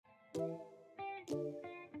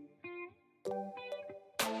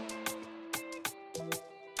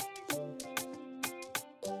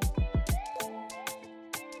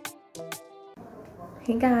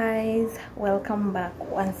Hey guys, welcome back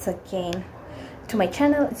once again to my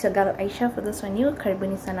channel. It's your girl Aisha. For those who are new,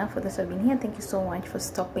 karibuni sana. For those who have been here, thank you so much for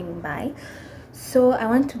stopping by. So I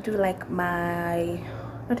want to do like my,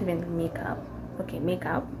 not even makeup, okay,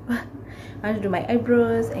 makeup. I want to do my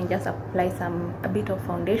eyebrows and just apply a bit of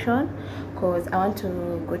foundation because I want to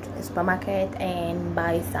go to the supermarket and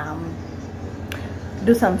buy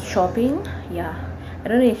do some shopping. Yeah, I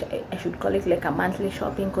don't know if I should call it like a monthly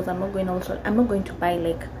shopping because I'm not going to buy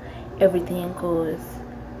like everything because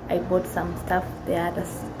I bought some stuff there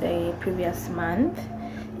the previous month,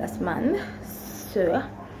 last month. So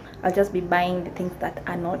I'll just be buying the things that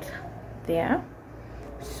are not there.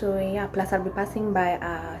 So yeah, plus I'll be passing by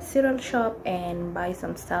a cereal shop and buy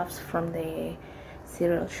some stuffs from the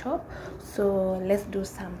cereal shop. So let's do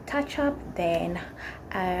some touch up, then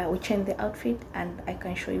we change the outfit and I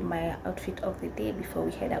can show you my outfit of the day before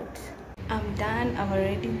we head out. I'm done, I'm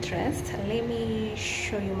already dressed. Let me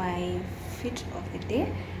show you my fit of the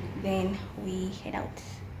day, then we head out.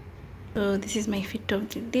 So this is my fit of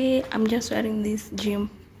the day. I'm just wearing these gym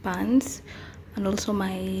pants and also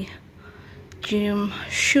my gym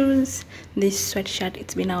shoes, this sweatshirt.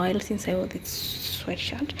 It's been a while since I wore this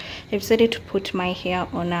sweatshirt. I decided to put my hair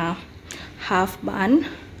on a half bun,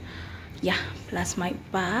 yeah, plus my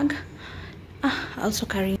bag. Also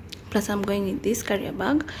carry, plus I'm going with this carrier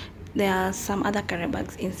bag. There are some other carrier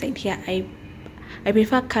bags inside here. I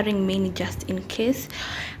prefer carrying many just in case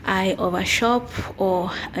I overshop,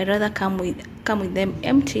 or I'd rather come with them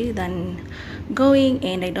empty than going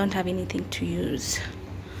and I don't have anything to use.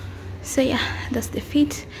 So yeah, that's the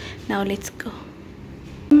fit. Now let's go.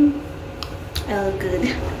 I look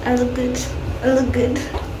good, I look good, I look good.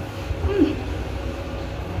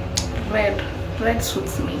 Red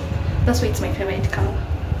suits me. That's why it's my favorite color.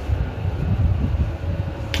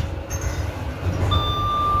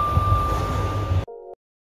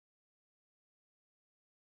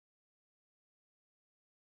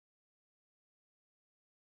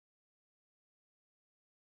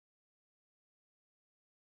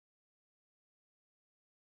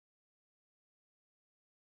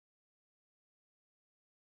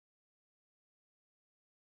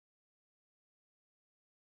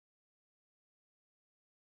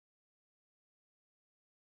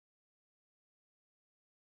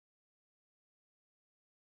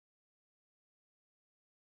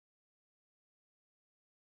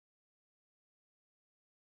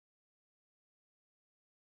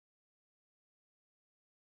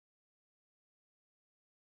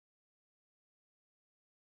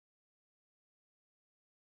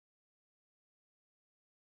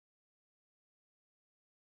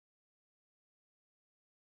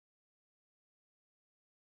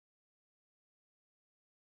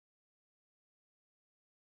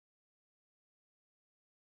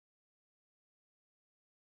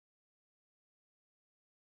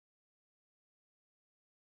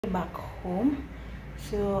 Back home,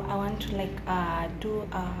 so I want to like do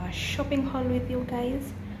a shopping haul with you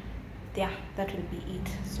guys. Yeah, that will be it.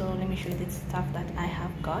 So let me show you the stuff that I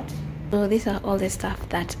have got. So these are all the stuff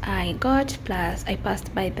that I got, plus I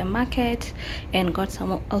passed by the market and got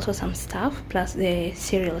also some stuff, plus the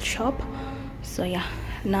cereal shop. So yeah,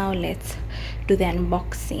 now let's do the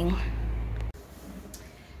unboxing.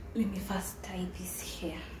 Let me first tie this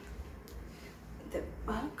here, the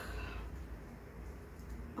back.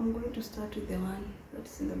 I'm going to start with the one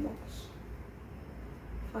that's in the box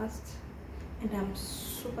first, and I'm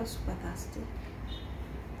super thirsty.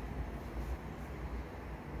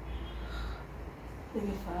 Let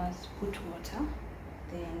me first put water,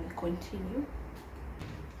 then continue.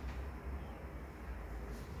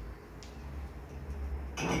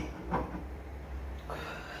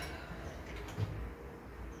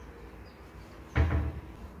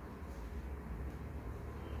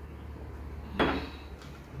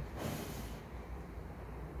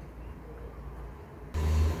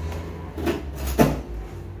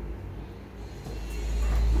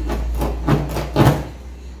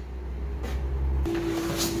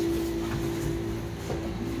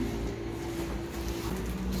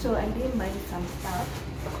 So I did buy some stuff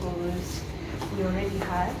because we already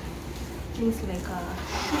had things like sugar.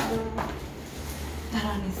 That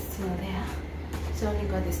one is still there. So I only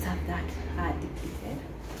got the stuff that are depleted.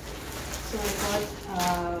 So I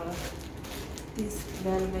got this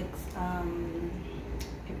velvet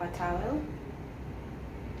paper towel.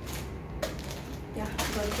 Yeah, I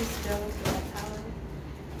got this velvet paper towel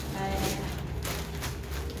and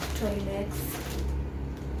toilets.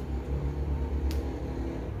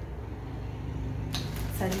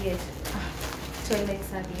 Serviette, toilet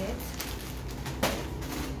serviette,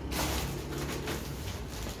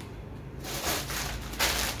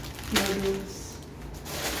 noodles.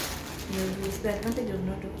 The advantage of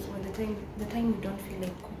noodles, when the time you don't feel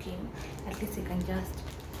like cooking, at least you can just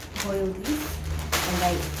boil this and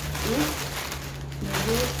I eat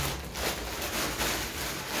noodles.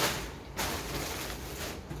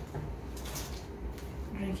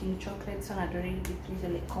 Drinking chocolate, so not already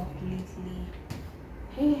depleted like completely.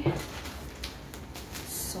 Hey,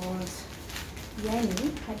 salt.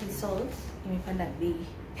 Yani hadi salt imepanda bei.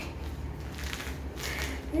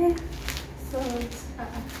 Yeah, salt.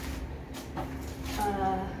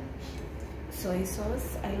 Soy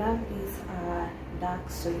sauce. I love this dark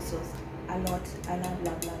soy sauce a lot. I love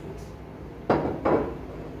it.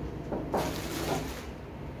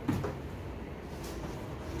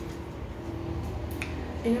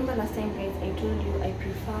 Remember last time, guys, I told you I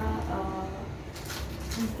prefer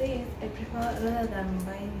this. I prefer, rather than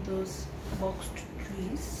buying those boxed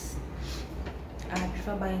juice, I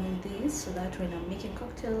prefer buying this so that when I'm making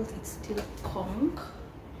cocktails it's still conk.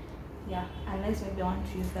 Yeah, unless maybe I want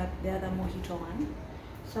to use the other mojito one.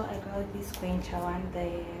 So I got this quencher one,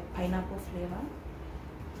 the pineapple flavor,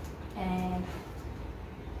 and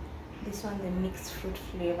this one the mixed fruit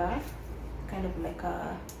flavor, kind of like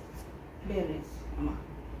a berries,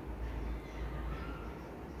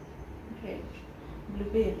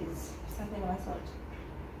 blueberries, something of that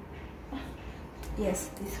sort. Yes,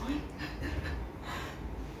 this one.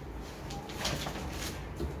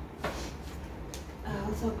 I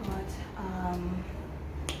also got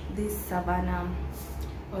this Savannah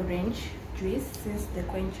orange juice, since the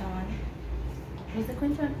quencher one was the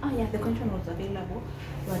quencher one. Oh yeah, the quencher one was available,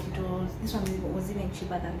 but this one was even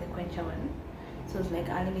cheaper than the quencher one. So it's like,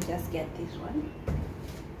 let me just get this one.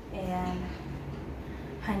 And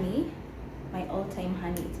honey, my all-time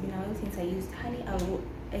honey. It's been a while since I used honey.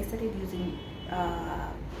 I started using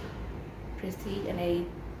Prestige, and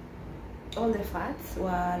all the fats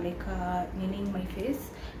were like needing my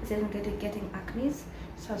face. I started getting acne,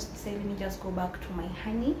 so I said let me just go back to my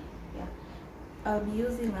honey. Yeah, I'll be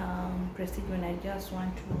using Prestige when I just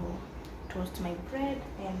want to toast my bread,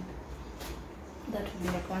 and that will be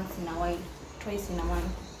like once in a while, twice in a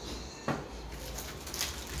month.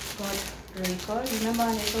 Got Royco. Remember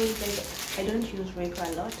when I told you that I don't use Royco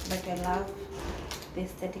a lot, but I love the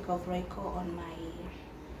aesthetic of Royco on my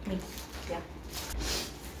meat. Yeah.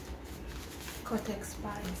 Cortex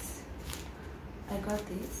buns. I got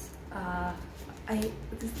this.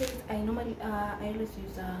 These days I normally I always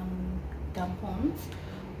use tampons,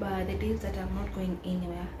 but the days that I'm not going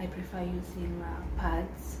anywhere, I prefer using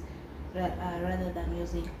pads rather than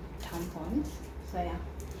using tampons. So yeah.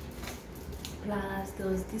 Plus there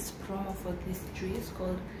was this promo for this juice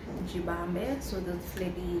called Jibambe, so there was this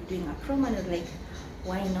lady doing a promo, and I was like,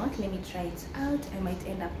 why not, let me try it out, I might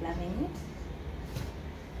end up loving it.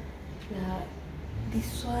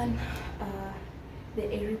 This one, the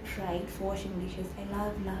Airy Pride for washing dishes. I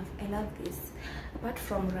love this. Apart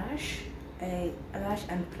from Rush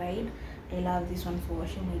and Pride, I love this one for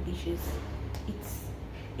washing my dishes.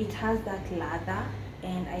 It has that lather,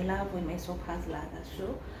 and I love when my soap has lather,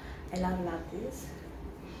 so I love this.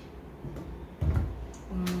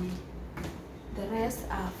 The rest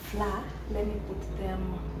are flour. Let me put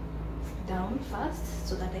them down first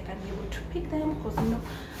so that I can be able to pick them, because you know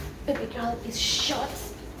baby girl is short.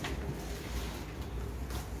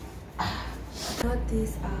 I got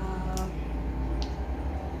this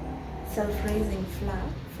self-raising flour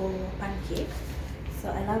for pancake, so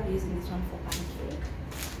I love using this one for pancake.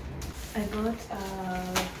 I got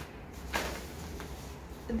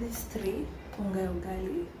these three unga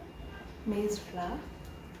ugali, maize flour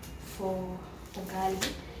for ugali,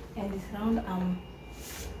 and this round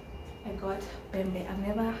I got pembe.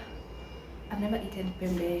 I've never eaten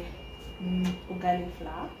pembe ugali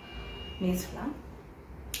flour, maize flour,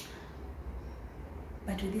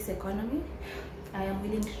 but with this economy I am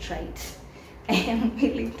willing to try it. I am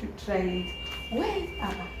willing to try it. Wait,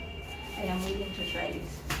 I am willing to try it.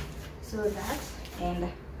 So that,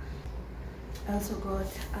 and I also got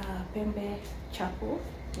pembe chapo.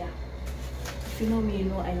 Yeah, if you know me, you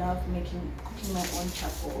know I love cooking my own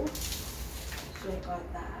chapo, so I got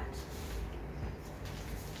that.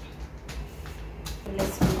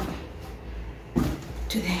 Let's go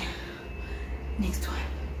to the next one.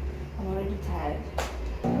 I'm already tired.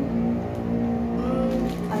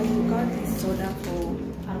 I got this soda for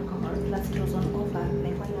alcohol, plus it was on offer,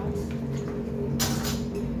 like why not?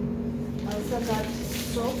 I also got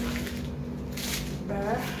soap,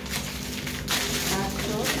 bar,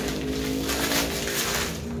 soap,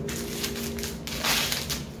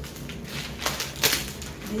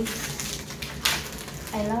 this.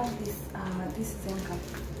 I love this this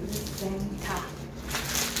Zenta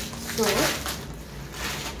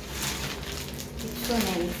so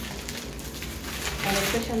nice. And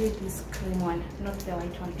especially this cream one, not the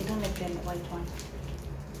white one. I don't like the white one.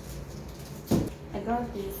 I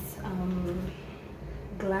got this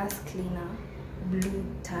glass cleaner, blue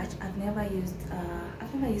touch. I've never used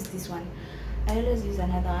this one. I always use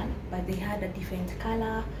another one, but they had a different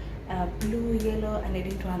color, blue, yellow, and I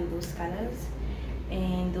didn't want those colors.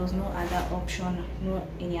 And there was no other option, no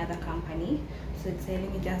any other company. So it's saying,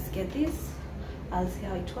 let me just get this. I'll see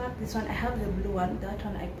how it works. This one, I have the blue one. That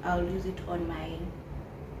one, I'll use it on my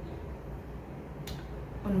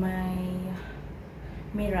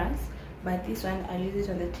mirrors. But this one, I'll use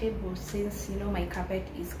it on the table since, you know, my carpet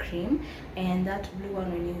is cream. And that blue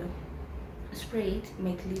one, when you spray it,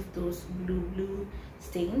 might leave those blue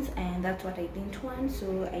stains. And that's what I didn't want.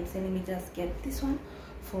 So I said, let me just get this one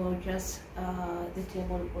for just the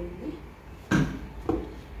table only.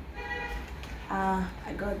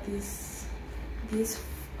 I got this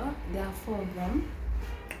there are 4 of them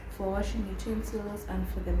for washing utensils and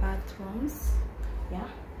for the bathrooms. Yeah,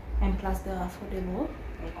 and plus they're affordable,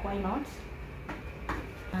 like why not.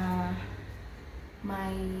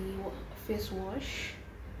 My face wash,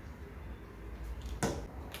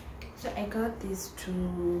 so I got these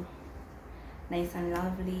 2 nice and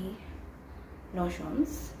lovely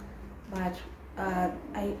lotions, but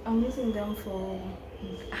I'm using them for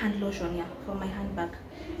hand lotion, yeah, for my handbag.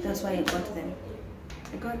 That's why I got them.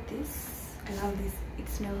 I got this. I love this. It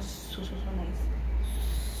smells so nice,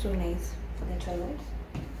 so nice for the toilet.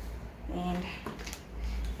 And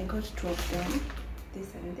I got 2 of them,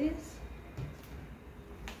 this and this.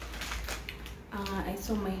 I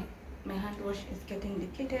saw my hand wash is getting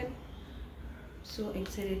depleted, so I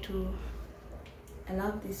decided to. I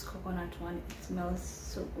love this coconut one. It smells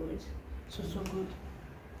so good, so good.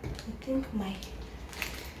 I think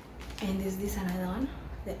and there's this another one,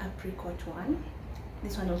 the apricot one.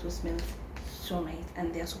 This one also smells so nice,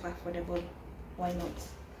 and they're super affordable. Why not?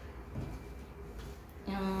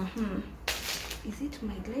 Is it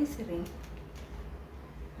my glycerin?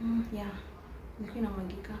 Yeah, liquid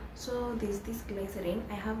magika. So there's this glycerin.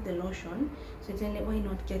 I have the lotion, so then why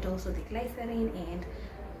not get also the glycerin and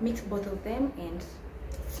mix both of them and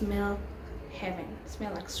smell heaven,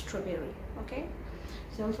 smell like strawberry. Okay,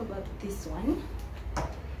 so I also got this one.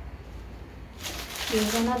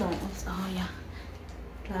 There's another one also. Oh yeah,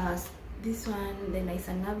 plus this one, the nice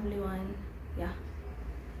and lovely one. Yeah,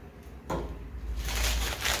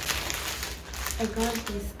 I got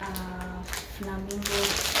this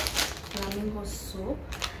flamingo soap.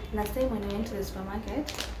 Last time when I went to the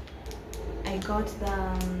supermarket, I got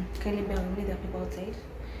the kindly bear with me, the people outside.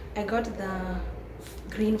 I got the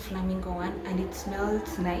green flamingo one, and it smelled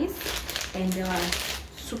nice, and they were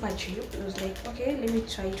super cheap. It was like, okay, let me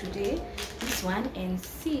try today this one and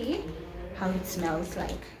see how it smells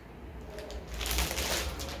like.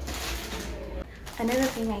 Another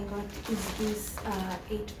thing I got is this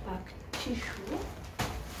 8-pack tissue,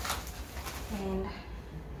 and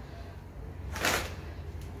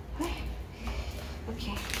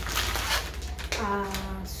okay,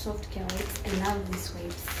 soft care wipes. I love these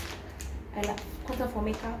wipes. I love cotton for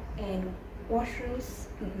makeup and washrooms.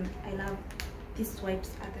 I love these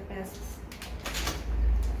wipes, are the best.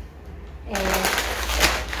 And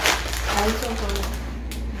I also got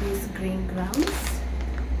these green grams.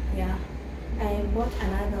 Yeah, I bought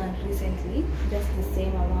another one recently, just the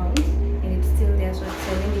same amount, and it's still there. So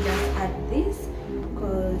let me just add this,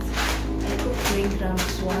 because I cook green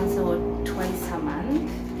grams once or twice a month.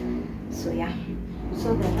 So yeah,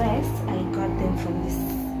 so the rest I got them from this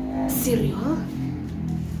cereal.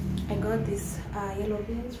 I got this yellow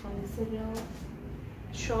beans from the cereal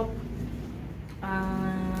shop.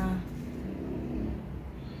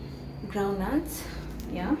 Groundnuts,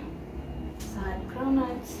 yeah, so I had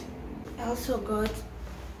groundnuts. I also got,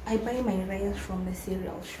 I buy my rice from the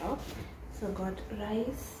cereal shop, so I got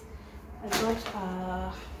rice. I got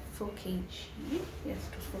 4 kg, yes,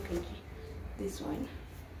 it was 4 kg, this one.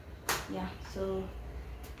 Yeah, so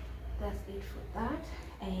that's it for that.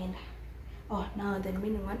 And oh, now the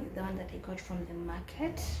remaining one is the one that I got from the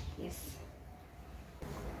market. Yes,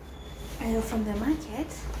 from the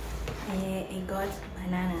market I got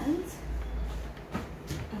bananas.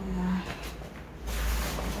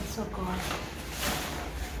 Also got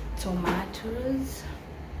tomatoes.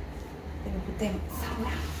 Let me put them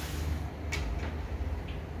somewhere,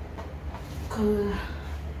 because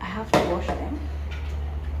I have to wash them.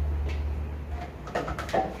 Got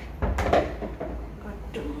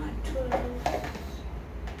tomatoes.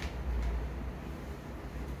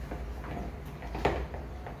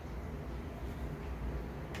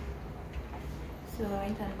 So I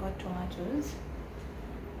went and got tomatoes.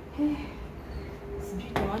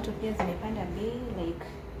 sijui tomato pia zimepanda bei, like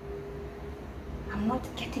I'm not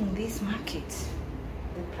getting this market.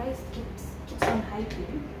 The price keeps on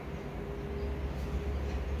hiking.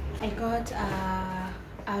 I got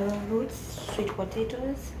arrowroots, sweet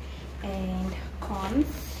potatoes, and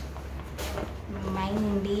corns,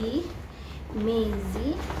 mahindi,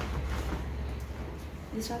 maize.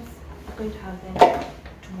 These ones I'm going to have them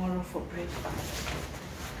tomorrow for breakfast.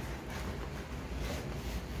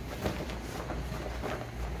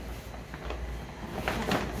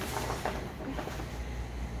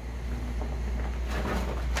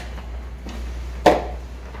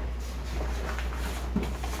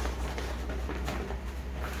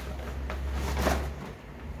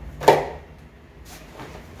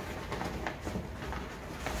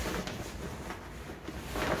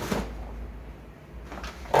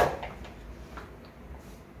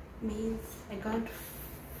 Maize, I got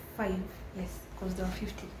 5, yes, because they were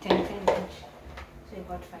 50, 10 each, so I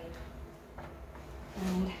got 5.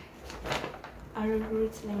 And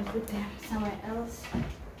arrowroots, let me put them somewhere else.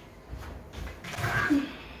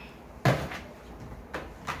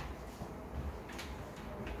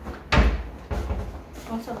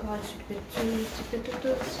 Also got sweet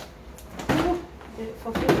potatoes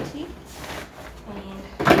for 50 and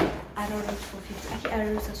arrowroots for 50. Actually,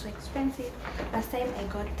 arrowroots are so expensive. Last time I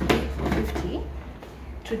got 3 for 50.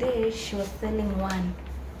 Today she was selling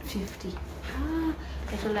 150.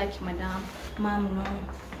 I told like Madam, Mom, no,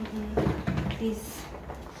 please,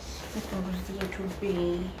 let me see it to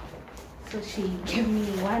be. So she gave me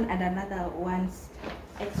one and another one's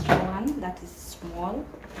extra one that is small.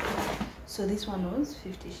 So this one was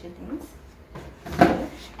 50 shillings.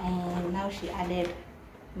 And now she added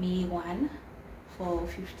me one for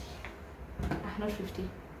 50. Not 50.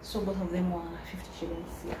 So both of them were 50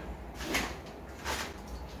 shillings. Yeah.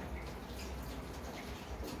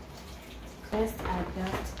 First I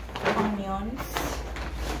got onions.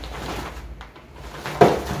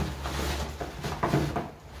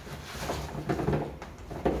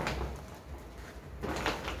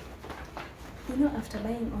 You know, after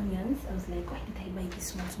buying onions, I was like, why did I buy these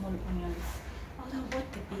small onions? I was like, what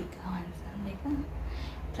the big ones? I'm like, oh.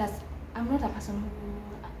 Plus, I'm not a person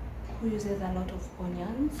who uses a lot of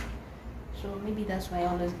onions, so maybe that's why I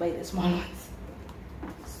always buy the small ones.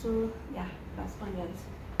 So yeah, plus onions.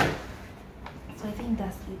 So I think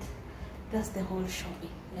that's it. That's the whole shopping.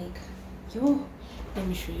 Like, yo, let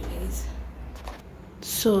me show you guys.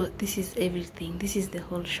 So this is everything. This is the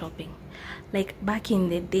whole shopping. Like back in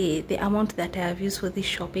the day, the amount that I have used for this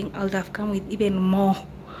shopping, I would have come with even more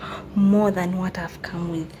than what I've come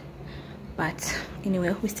with. But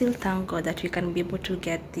anyway, we still thank God that we can be able to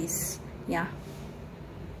get this. Yeah.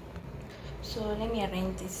 So let me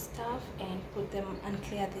arrange this stuff and put them and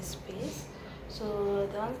clear this space. So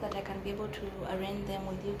the ones that I can be able to arrange them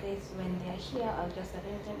with you guys when they are here, I'll just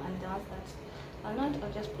arrange them, and the ones that are not,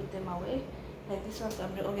 I'll just put them away. Like this ones,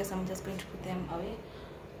 I'm just going to put them away.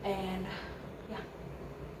 And yeah,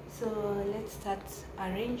 so let's start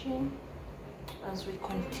arranging as we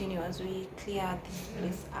continue, as we clear this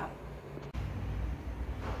place up.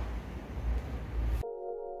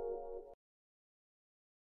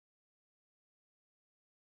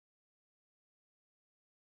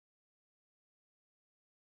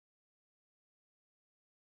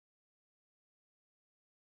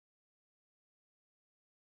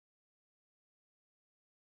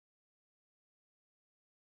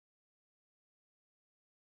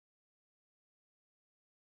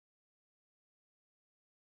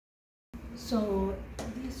 So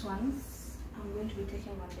these ones I'm going to be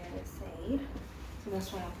taking on the other side, so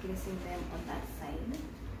that's why I'm placing them on that side.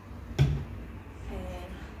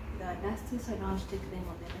 And they are dusty, so I don't want to take them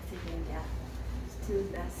on the other side when they are still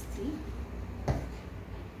dusty.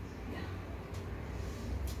 Yeah.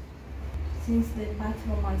 Since the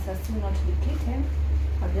bathroom ones are still not depleted,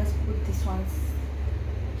 I'll just put these ones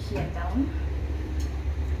here down,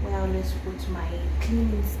 where I always put my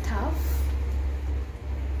cleaning stuff.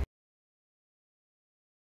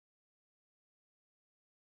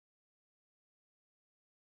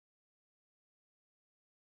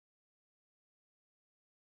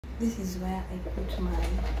 This is where I put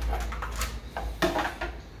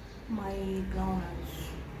my groundnuts.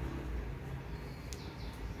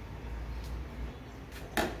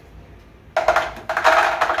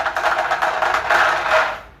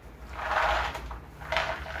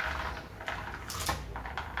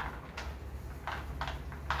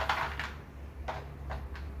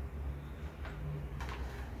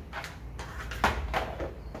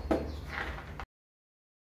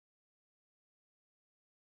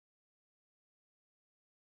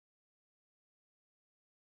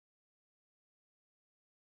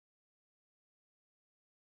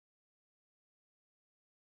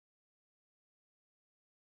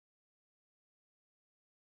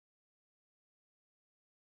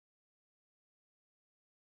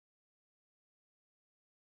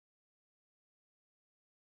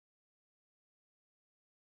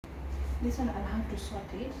 This one I'll have to sort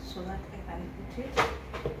it so that I can put it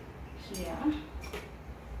here,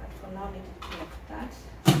 but for now let it be like that.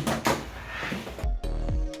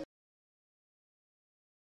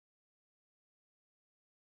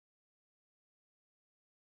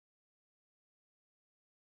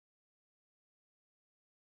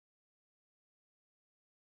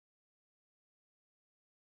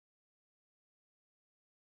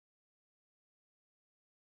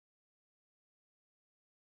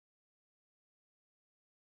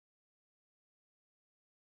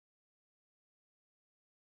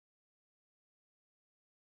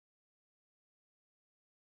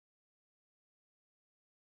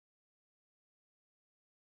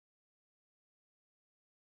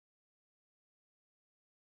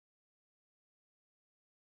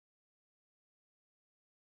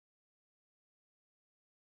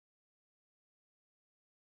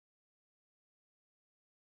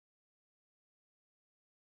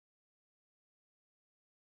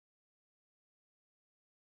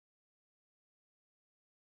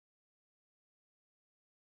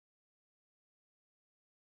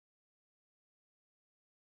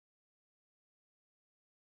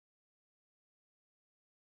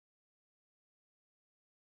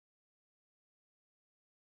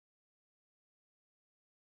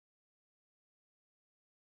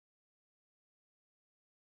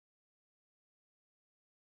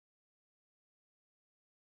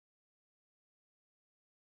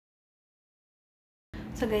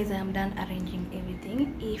 So guys, I am done arranging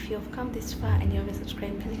everything. If you have come this far and you haven't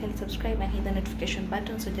subscribed, kindly subscribe and hit the notification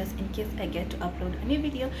button, so just in case I get to upload a new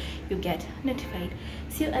video, you get notified.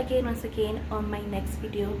 See you again once again on my next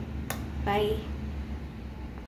video. Bye.